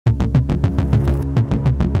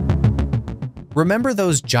Remember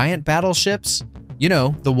those giant battleships? You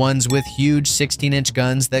know, the ones with huge 16-inch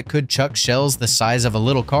guns that could chuck shells the size of a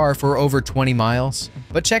little car for over 20 miles?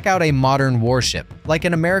 But check out a modern warship, like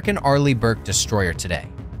an American Arleigh Burke destroyer today.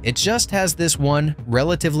 It just has this one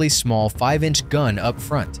relatively small 5-inch gun up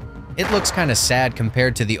front. It looks kinda sad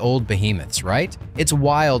compared to the old behemoths, right? It's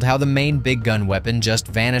wild how the main big gun weapon just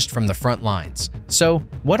vanished from the front lines. So,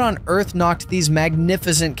 what on earth knocked these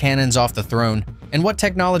magnificent cannons off the throne, and what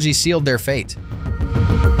technology sealed their fate?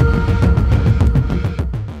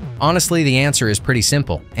 Honestly, the answer is pretty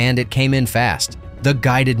simple, and it came in fast. The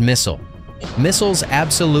guided missile. Missiles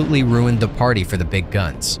absolutely ruined the party for the big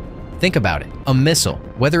guns. Think about it. A missile,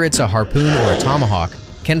 whether it's a harpoon or a tomahawk,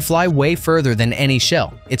 can fly way further than any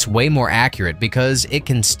shell. It's way more accurate because it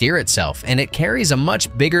can steer itself, and it carries a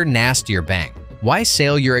much bigger, nastier bang. Why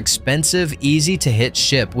sail your expensive, easy-to-hit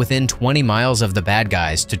ship within 20 miles of the bad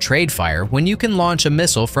guys to trade fire when you can launch a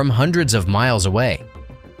missile from hundreds of miles away?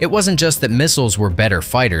 It wasn't just that missiles were better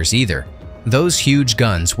fighters either. Those huge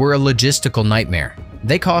guns were a logistical nightmare.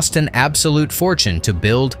 They cost an absolute fortune to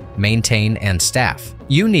build, maintain, and staff.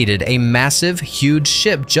 You needed a massive, huge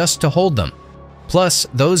ship just to hold them. Plus,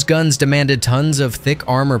 those guns demanded tons of thick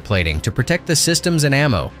armor plating to protect the systems and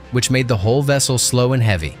ammo, which made the whole vessel slow and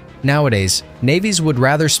heavy. Nowadays, navies would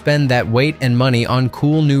rather spend that weight and money on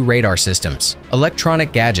cool new radar systems,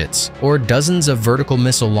 electronic gadgets, or dozens of vertical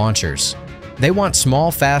missile launchers. They want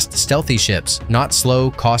small, fast, stealthy ships, not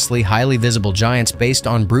slow, costly, highly visible giants based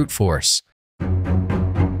on brute force.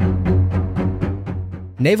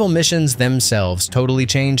 Naval missions themselves totally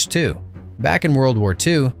changed too. Back in World War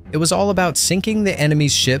II, it was all about sinking the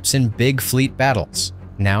enemy's ships in big fleet battles.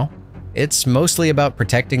 Now, it's mostly about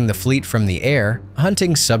protecting the fleet from the air,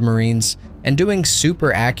 hunting submarines, and doing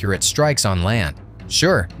super accurate strikes on land.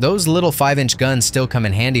 Sure, those little 5-inch guns still come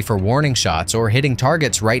in handy for warning shots or hitting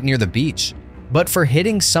targets right near the beach. But for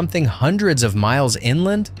hitting something hundreds of miles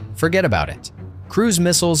inland, forget about it. Cruise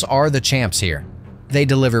missiles are the champs here. They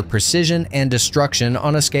deliver precision and destruction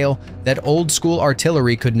on a scale that old-school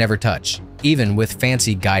artillery could never touch, even with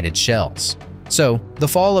fancy guided shells. So, the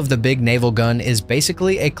fall of the big naval gun is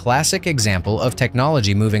basically a classic example of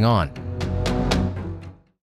technology moving on.